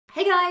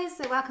Hey guys,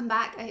 so welcome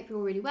back. I hope you're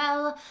all really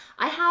well.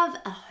 I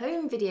have a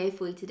home video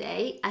for you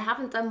today. I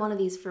haven't done one of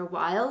these for a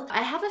while.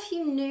 I have a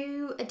few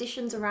new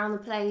additions around the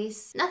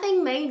place.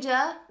 Nothing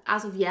major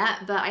as of yet,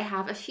 but I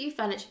have a few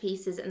furniture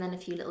pieces and then a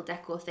few little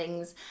decor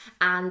things,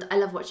 and I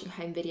love watching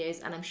home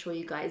videos and I'm sure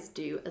you guys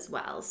do as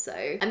well. So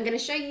I'm going to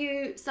show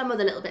you some of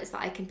the little bits that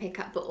I can pick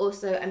up, but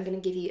also I'm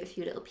going to give you a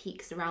few little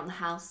peeks around the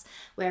house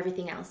where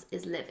everything else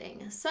is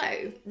living. So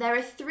there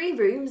are 3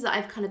 rooms that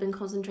I've kind of been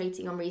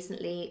concentrating on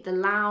recently: the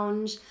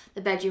lounge,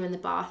 the bedroom and the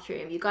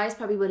bathroom. You guys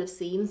probably would have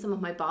seen some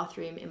of my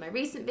bathroom in my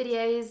recent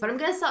videos, but I'm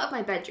going to start with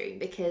my bedroom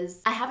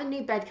because I have a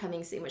new bed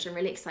coming soon, which I'm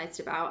really excited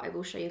about. I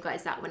will show you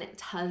guys that when it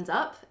turns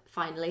up.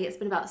 Finally, it's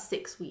been about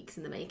 6 weeks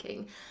in the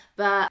making,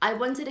 but I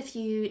wanted a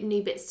few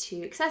new bits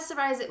to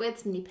accessorize it with,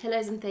 some new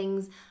pillows and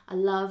things. I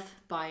love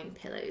buying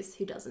pillows,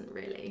 who doesn't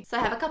really? So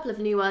I have a couple of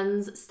new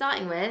ones,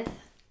 starting with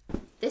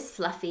this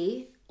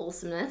fluffy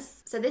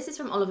awesomeness. So this is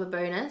from Oliver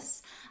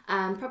Bonus,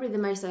 probably the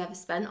most I've ever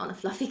spent on a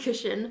fluffy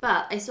cushion,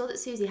 but I saw that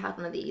Susie had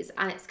one of these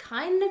and it's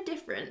kind of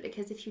different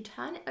because if you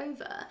turn it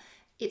over,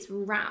 it's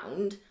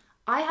round.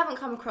 I haven't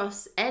come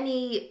across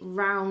any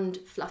round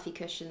fluffy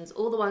cushions.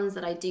 All the ones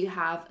that I do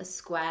have are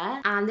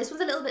square, and this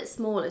one's a little bit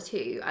smaller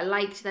too. I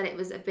liked that it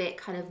was a bit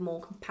kind of more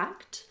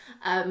compact,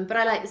 but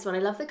I like this one. I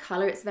love the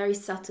colour. It's very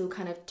subtle,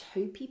 kind of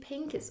taupey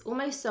pink. It's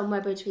almost somewhere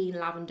between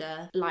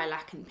lavender,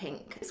 lilac and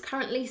pink. It's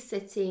currently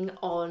sitting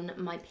on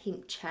my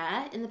pink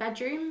chair in the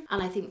bedroom,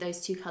 and I think those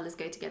 2 colours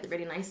go together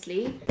really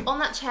nicely. On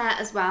that chair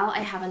as well, I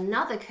have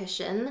another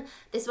cushion.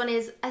 This one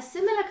is a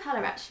similar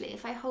colour actually.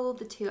 If I hold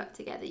the 2 up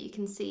together, you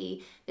can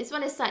see this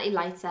one is slightly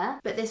lighter,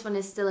 but this one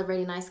is still a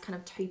really nice kind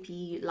of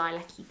taupey,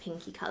 lilac-y,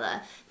 pinky colour.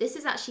 This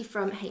is actually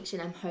from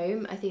H&M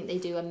Home. I think they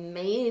do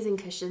amazing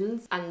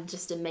cushions and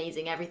just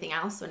amazing everything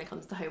else when it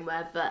comes to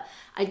homeware, but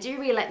I do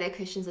really like their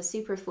cushions. They're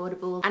super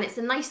affordable and it's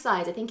a nice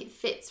size. I think it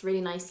fits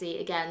really nicely,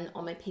 again,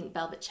 on my pink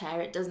velvet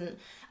chair. It doesn't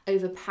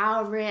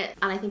overpower it,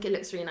 and I think it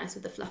looks really nice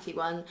with the fluffy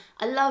one.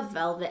 I love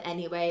velvet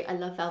anyway. I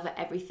love velvet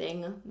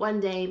everything. One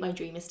day my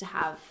dream is to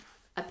have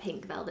a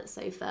pink velvet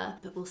sofa,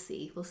 but we'll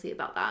see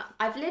about that.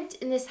 I've lived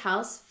in this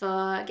house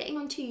for getting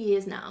on 2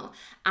 years now,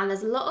 and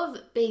there's a lot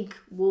of big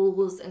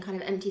walls and kind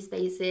of empty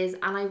spaces,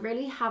 and I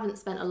really haven't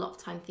spent a lot of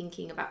time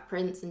thinking about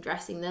prints and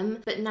dressing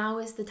them, but now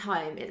is the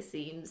time, it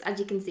seems. As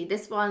you can see,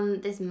 this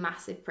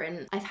massive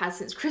print I've had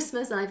since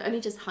Christmas and I've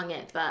only just hung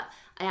it, but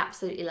I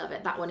absolutely love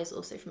it. That one is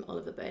also from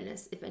Oliver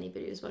Bonus, if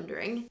anybody was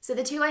wondering. So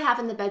the 2 I have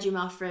in the bedroom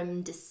are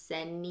from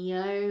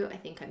Desenio. I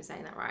think I'm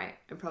saying that right.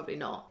 I'm probably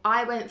not.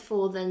 I went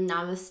for the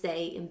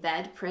Namastay in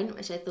bed print,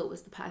 which I thought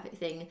was the perfect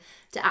thing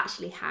to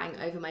actually hang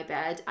over my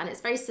bed. And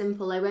it's very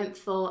simple. I went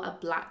for a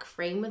black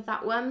frame with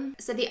that one.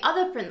 So the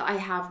other print that I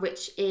have,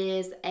 which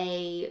is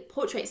a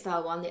portrait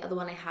style one, the other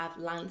one I have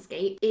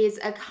landscape, is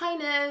a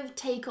kind of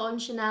take on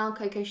Chanel,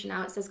 Coco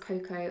Chanel. It says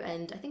Coco,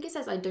 and I think it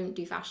says I don't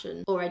do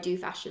fashion, or I do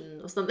fashion,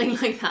 or something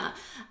like that.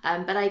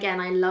 But again,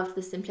 I love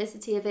the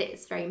simplicity of it.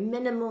 It's very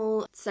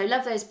minimal. So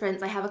love those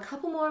prints. I have a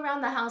couple more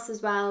around the house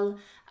as well,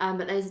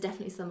 but those are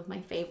definitely some of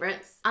my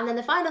favorites. And then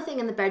the final thing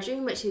in the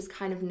bedroom, which is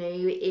kind of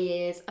new,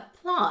 is a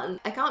plant.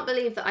 I can't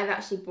believe that I've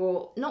actually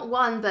brought not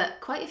one, but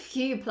quite a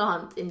few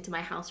plants into my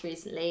house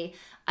recently.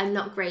 I'm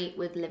not great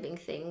with living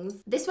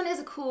things. This one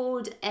is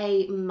called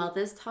a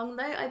mother's tongue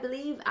though, I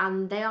believe,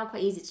 and they are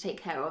quite easy to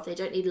take care of. They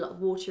don't need a lot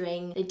of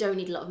watering, they don't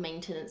need a lot of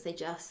maintenance, they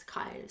just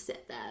kind of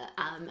sit there.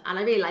 And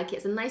I really like it.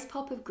 It's a nice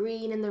pop of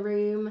green in the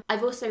room.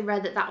 I've also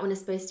read that that one is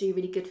supposed to be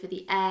really good for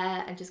the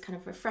air and just kind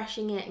of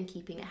refreshing it and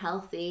keeping it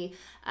healthy,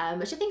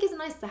 which I think is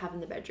nice to have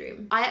in the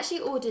bedroom. I actually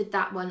ordered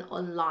that one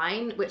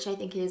online, which I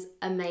think is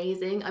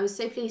amazing. I was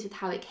so pleased with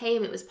how it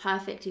came. It was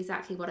perfect,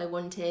 exactly what I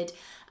wanted.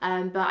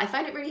 But I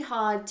find it really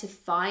hard to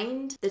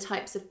find the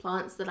types of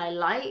plants that I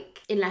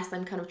like unless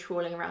I'm kind of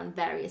trawling around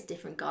various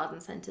different garden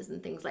centres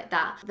and things like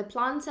that. The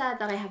planter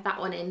that I have that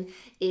one in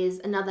is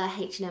another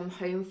H&M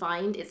Home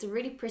find. It's a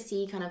really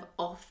pretty kind of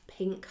off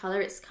pink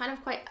colour. It's kind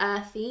of quite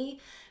earthy,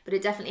 but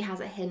it definitely has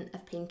a hint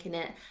of pink in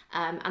it.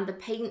 And the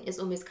paint is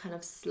almost kind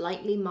of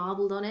slightly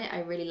marbled on it.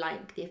 I really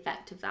like the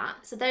effect of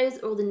that. So those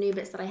are all the new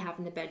bits that I have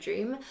in the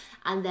bedroom.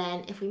 And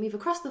then if we move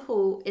across the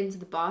hall into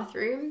the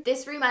bathroom,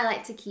 this room I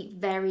like to keep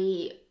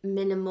very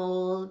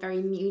minimal,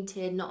 very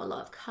muted, not a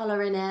lot of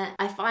colour in it.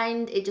 I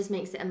find it just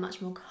makes it a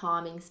much more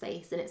calming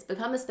space, and it's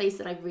become a space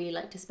that I really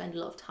like to spend a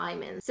lot of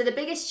time in. So the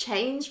biggest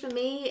change for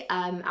me,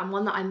 and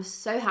one that I'm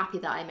so happy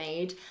that I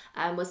made,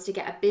 was to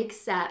get a big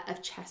set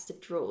of chest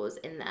of drawers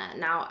in there.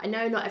 Now, I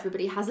know not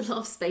everybody has a lot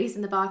of space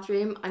in the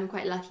bathroom. I'm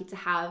quite lucky to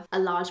have a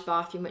large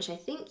bathroom, which I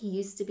think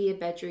used to be a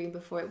bedroom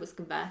before it was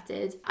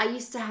converted. I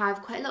used to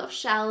have quite a lot of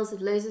shelves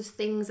with loads of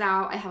things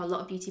out. I have a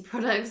lot of beauty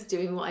products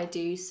doing what I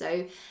do,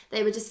 so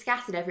they were just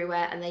scattered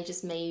everywhere, and they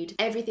just made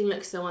everything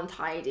look so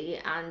untidy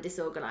and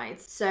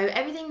disorganized. So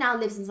everything now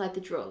lives inside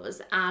the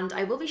drawers, and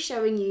I will be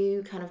showing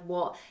you kind of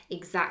what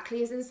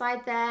exactly is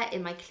inside there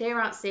in my clear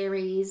out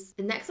series.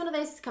 The next one of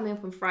those is coming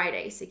up on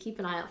Friday, so keep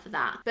an eye out for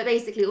that. But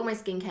basically all my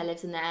skincare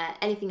lives in there,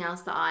 anything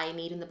else that I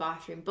need in the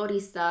bathroom, body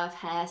stuff,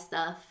 hair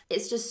stuff.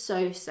 It's just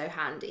so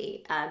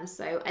handy.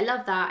 So I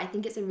love that. I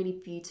think it's a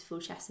really beautiful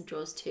chest of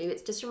drawers too.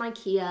 It's just from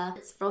IKEA.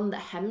 It's from the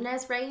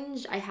Hemnes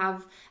range. I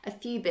have a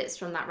few bits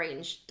from that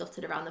range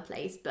dotted around the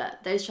place,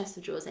 but those chest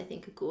of drawers I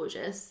think are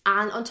gorgeous.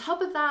 And on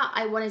top of that,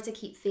 I wanted to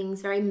keep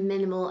things very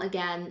minimal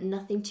again,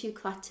 nothing too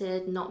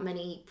cluttered, not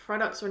many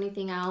products or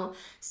anything out.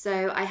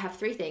 So I have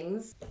 3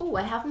 things. Oh,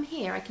 I have them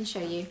here, I can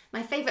show you.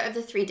 My favorite of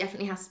the 3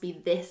 definitely has to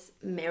be this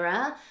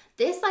mirror.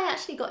 This I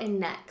actually got in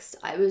Next.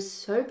 I was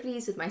so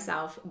pleased with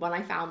myself when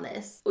I found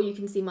this. Or you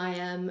can see my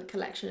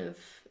collection of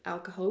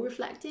alcohol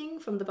reflecting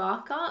from the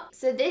bar cart.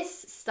 So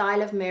this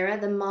style of mirror,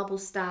 the marble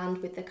stand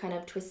with the kind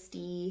of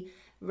twisty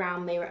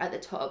round mirror at the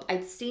top,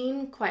 I'd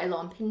seen quite a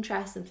lot on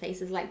Pinterest and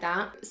places like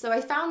that. So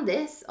I found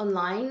this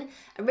online.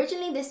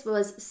 Originally this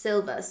was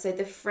silver, so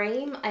the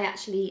frame I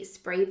actually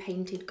spray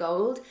painted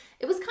gold.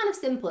 It was kind of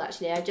simple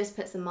actually. I just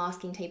put some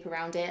masking tape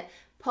around it,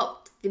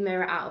 popped the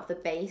mirror out of the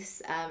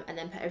base, and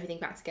then put everything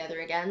back together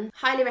again.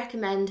 Highly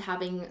recommend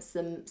having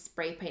some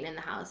spray paint in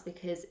the house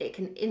because it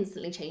can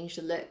instantly change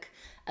the look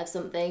of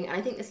something, and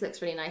I think this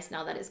looks really nice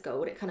now that it's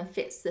gold. It kind of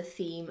fits the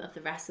theme of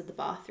the rest of the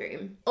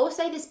bathroom.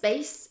 Also, this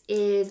base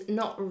is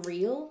not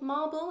real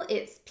marble,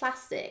 it's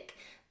plastic.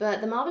 But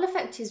the marble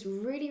effect is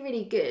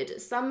really good.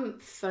 Some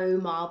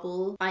faux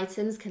marble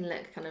items can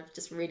look kind of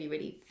just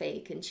really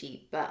fake and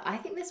cheap, but I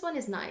think this one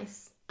is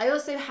nice. I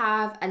also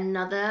have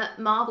another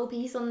marble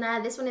piece on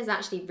there. This one is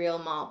actually real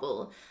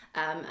marble,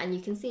 and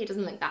you can see it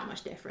doesn't look that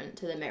much different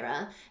to the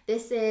mirror.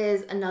 This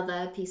is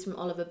another piece from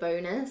Oliver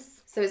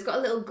Bonus. So it's got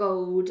a little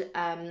gold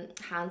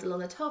handle on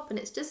the top, and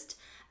it's just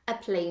a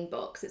plain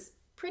box. It's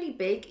pretty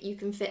big, you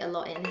can fit a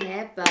lot in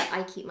here, but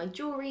I keep my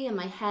jewellery and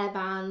my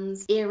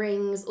hairbands,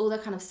 earrings, all the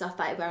kind of stuff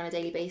that I wear on a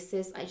daily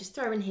basis. I just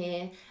throw in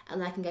here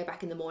and then I can go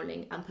back in the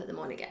morning and put them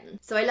on again.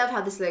 So I love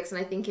how this looks,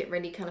 and I think it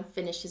really kind of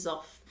finishes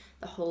off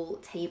the whole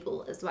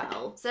table as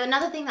well. So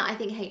another thing that I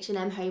think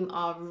H&M Home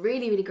are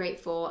really great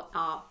for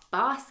are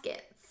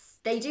baskets.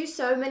 They do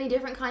so many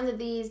different kinds of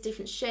these,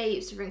 different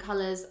shapes, different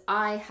colours.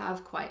 I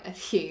have quite a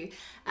few.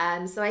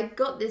 So I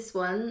got this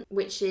one,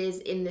 which is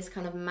in this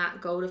kind of matte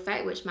gold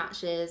effect, which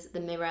matches the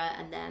mirror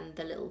and then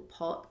the little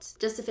pot,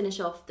 just to finish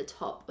off the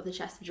top of the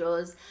chest of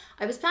drawers.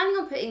 I was planning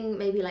on putting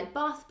maybe like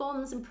bath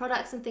bombs and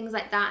products and things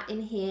like that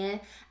in here,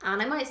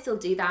 and I might still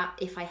do that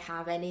if I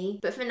have any.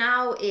 But for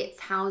now, it's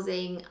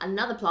housing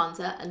another plant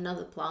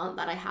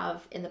that I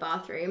have in the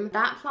bathroom.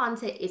 That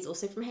planter is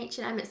also from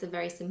H&M. It's a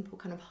very simple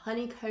kind of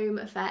honeycomb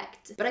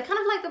effect, but I kind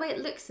of like the way it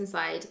looks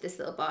inside this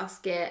little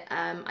basket.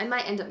 I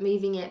might end up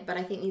moving it, but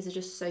I think these are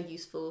just so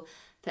useful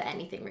for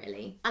anything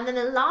really. And then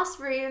the last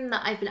room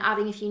that I've been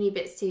adding a few new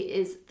bits to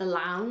is the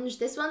lounge.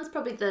 This one's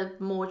probably the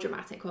more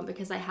dramatic one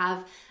because I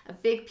have a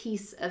big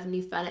piece of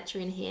new furniture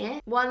in here.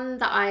 One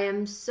that I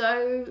am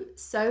so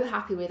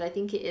happy with. I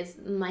think it is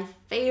my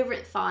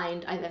favourite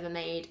find I've ever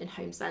made in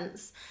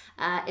HomeSense.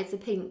 It's a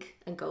pink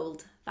and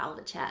gold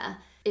velvet chair.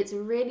 It's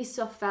really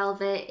soft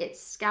velvet,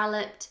 it's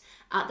scalloped.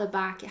 At the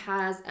back, it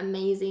has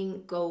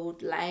amazing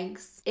gold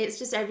legs. It's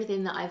just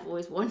everything that I've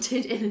always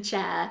wanted in a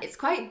chair. It's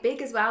quite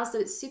big as well, so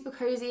it's super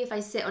cozy. If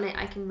I sit on it,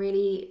 I can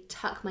really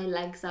tuck my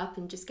legs up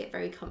and just get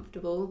very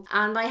comfortable.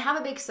 And I have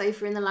a big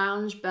sofa in the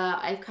lounge, but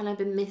I've kind of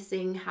been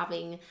missing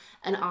having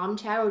an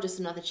armchair or just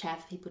another chair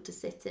for people to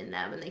sit in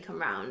there when they come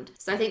round.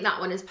 So I think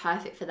that one is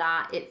perfect for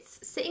that.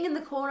 It's sitting in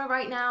the corner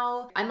right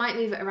now. I might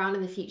move it around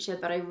in the future,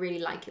 but I really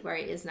like it where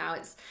it is now.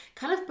 It's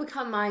kind of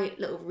become my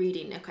little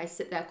reading nook. I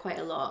sit there quite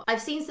a lot. I've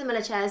seen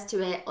similar chairs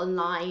to it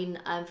online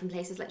from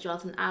places like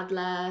Jonathan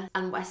Adler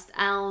and West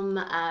Elm,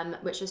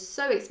 which are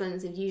so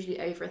expensive, usually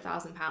over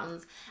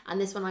 £1,000,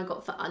 and this one I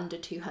got for under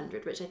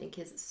 200, which I think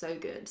is so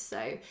good.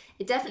 So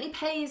it definitely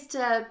pays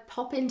to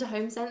pop into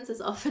HomeSense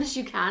as often as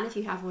you can if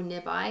you have one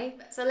nearby.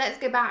 So let's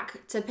go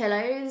back to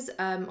pillows,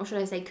 or should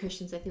I say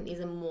cushions? I think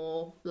these are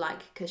more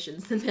like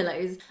cushions than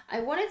pillows. I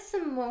wanted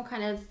some more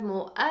kind of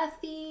more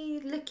earthy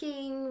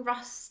looking,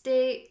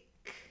 rustic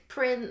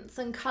prints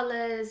and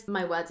colours.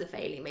 My words are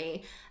failing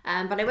me,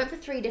 but I went for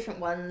 3 different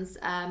ones,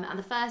 and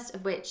the first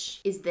of which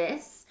is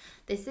this.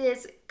 This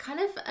is kind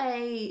of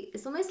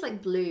it's almost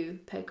like blue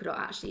polka dot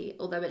actually,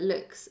 although it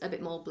looks a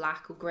bit more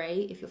black or grey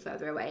if you're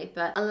further away,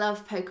 but I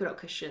love polka dot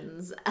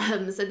cushions.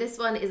 So this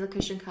one is a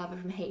cushion cover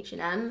from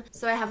H&M.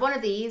 So I have one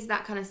of these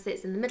that kind of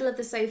sits in the middle of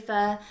the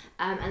sofa,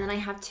 and then I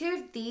have 2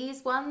 of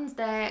these ones.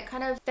 They're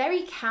kind of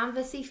very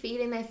canvassy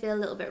feeling, they feel a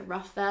little bit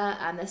rougher,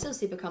 and they're still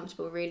super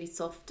comfortable, really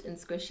soft and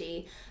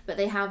squishy, but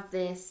they have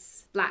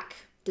this black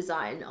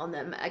design on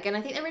them. Again,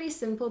 I think they're really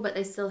simple, but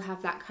they still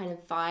have that kind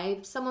of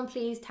vibe. Someone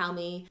please tell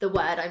me the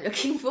word I'm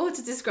looking for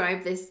to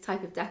describe this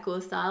type of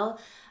decor style.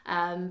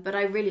 but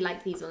I really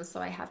like these ones, so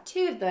I have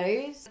 2 of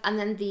those. And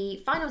then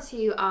the final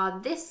 2 are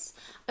this.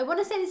 I want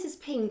to say this is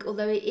pink,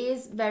 although it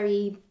is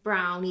very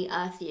browny,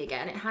 earthy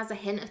again. It has a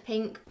hint of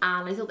pink,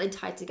 and I thought they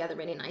tied together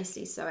really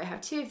nicely, so I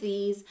have 2 of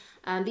these.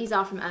 These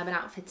are from Urban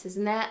Outfitters,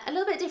 and they're a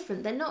little bit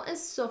different. They're not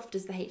as soft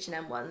as the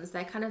H&M ones.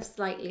 They're kind of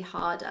slightly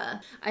harder.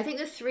 I think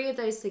the 3 of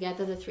those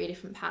together, the 3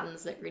 different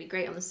patterns, look really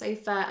great on the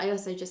sofa. I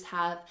also just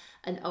have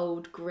an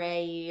old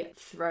grey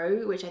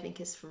throw, which I think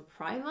is from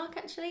Primark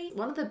actually.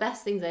 One of the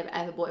best things I've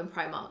ever bought in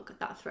Primark,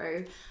 that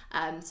throw.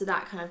 So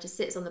that kind of just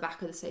sits on the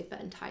back of the sofa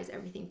and ties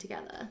everything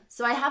together.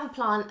 So I have a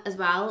plant as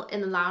well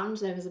in the lounge.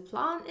 There is a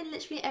plant in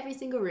literally every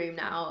single room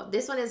now.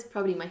 This one is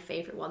probably my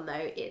favourite one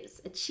though.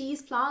 It's a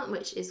cheese plant,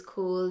 which is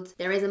called,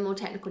 there is a more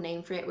technical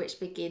name for it, which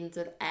begins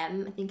with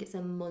M. I think it's a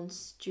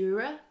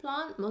Monstera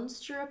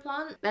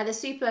plant. They're the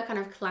super kind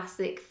of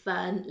classic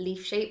fern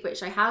leaf shape,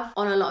 which I have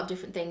on a lot of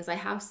different things. I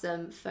have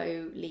some faux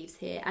leaves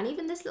here, and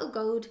even this little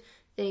gold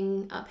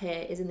thing up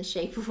here is in the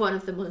shape of one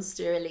of the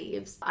Monstera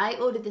leaves. I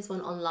ordered this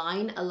one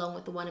online along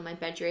with the one in my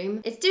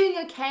bedroom. It's doing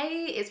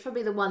okay. It's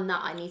probably the one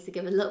that I need to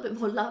give a little bit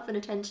more love and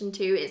attention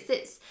to. It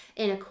sits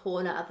in a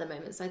corner at the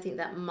moment, so I think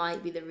that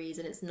might be the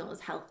reason it's not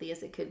as healthy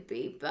as it could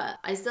be, but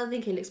I still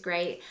think it looks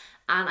great.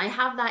 And I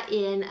have that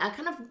in a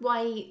kind of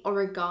white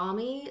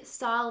origami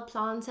style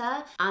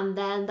planter, and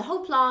then the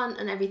whole plant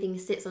and everything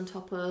sits on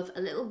top of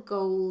a little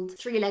gold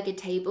 3-legged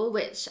table,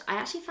 which I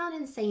actually found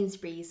in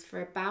Sainsbury's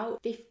for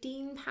about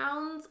 £15.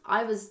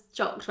 I was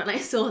shocked when I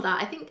saw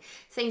that. I think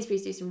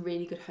Sainsbury's do some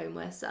really good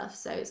homeware stuff,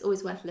 so it's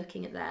always worth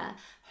looking at their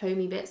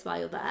homey bits while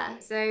you're there.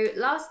 So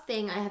last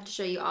thing I have to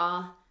show you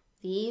are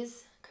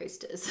these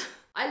coasters.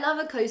 I love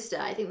a coaster.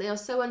 I think they are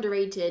so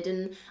underrated,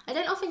 and I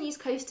don't often use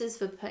coasters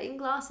for putting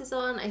glasses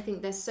on. I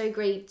think they're so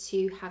great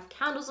to have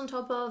candles on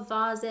top of,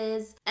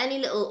 vases, any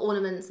little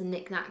ornaments and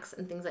knickknacks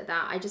and things like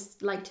that. I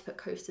just like to put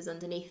coasters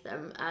underneath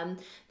them.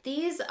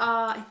 These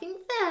are, I think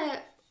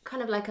they're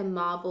kind of like a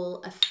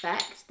marble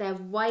effect. They're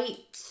white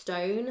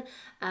stone,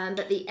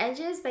 but the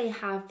edges, they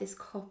have this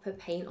copper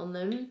paint on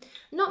them.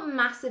 Not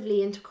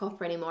massively into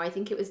copper anymore. I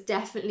think it was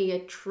definitely a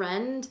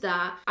trend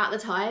that at the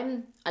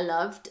time I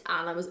loved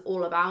and I was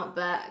all about,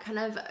 but kind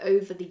of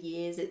over the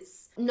years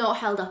it's not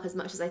held up as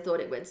much as I thought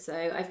it would.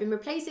 So I've been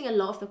replacing a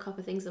lot of the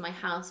copper things in my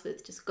house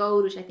with just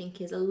gold, which I think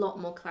is a lot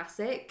more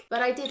classic.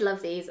 But I did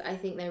love these. I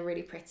think they're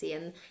really pretty,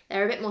 and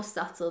they're a bit more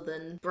subtle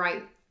than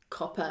bright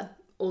copper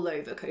all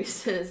over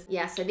coasters.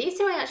 Yeah, so these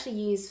 2 I actually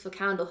use for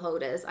candle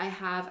holders. I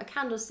have a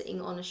candle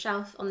sitting on a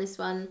shelf on this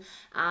one,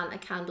 and a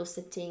candle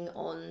sitting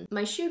on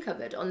my shoe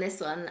cupboard on this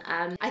one.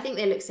 I think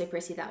they look so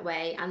pretty that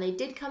way, and they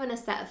did come in a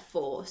set of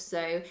 4,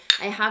 so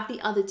I have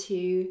the other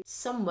 2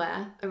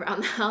 somewhere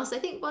around the house. I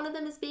think one of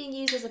them is being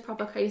used as a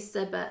proper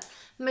coaster, but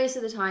most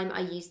of the time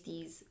I use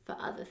these for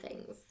other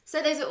things.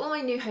 So those are all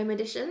my new home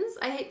additions.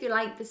 I hope you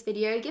liked this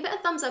video. Give it a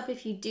thumbs up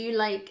if you do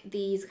like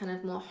these kind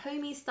of more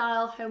homey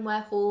style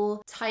homeware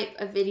haul type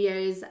of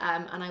videos,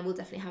 and I will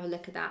definitely have a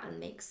look at that and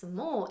make some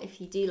more if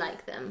you do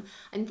like them.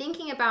 I'm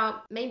thinking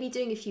about maybe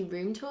doing a few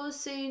room tours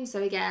soon,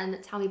 so again,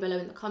 tell me below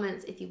in the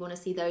comments if you want to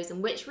see those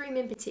and which room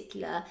in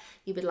particular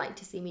you would like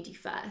to see me do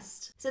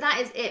first. So that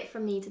is it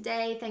from me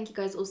today. Thank you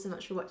guys all so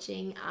much for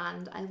watching,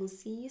 and I will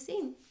see you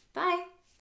soon. Bye!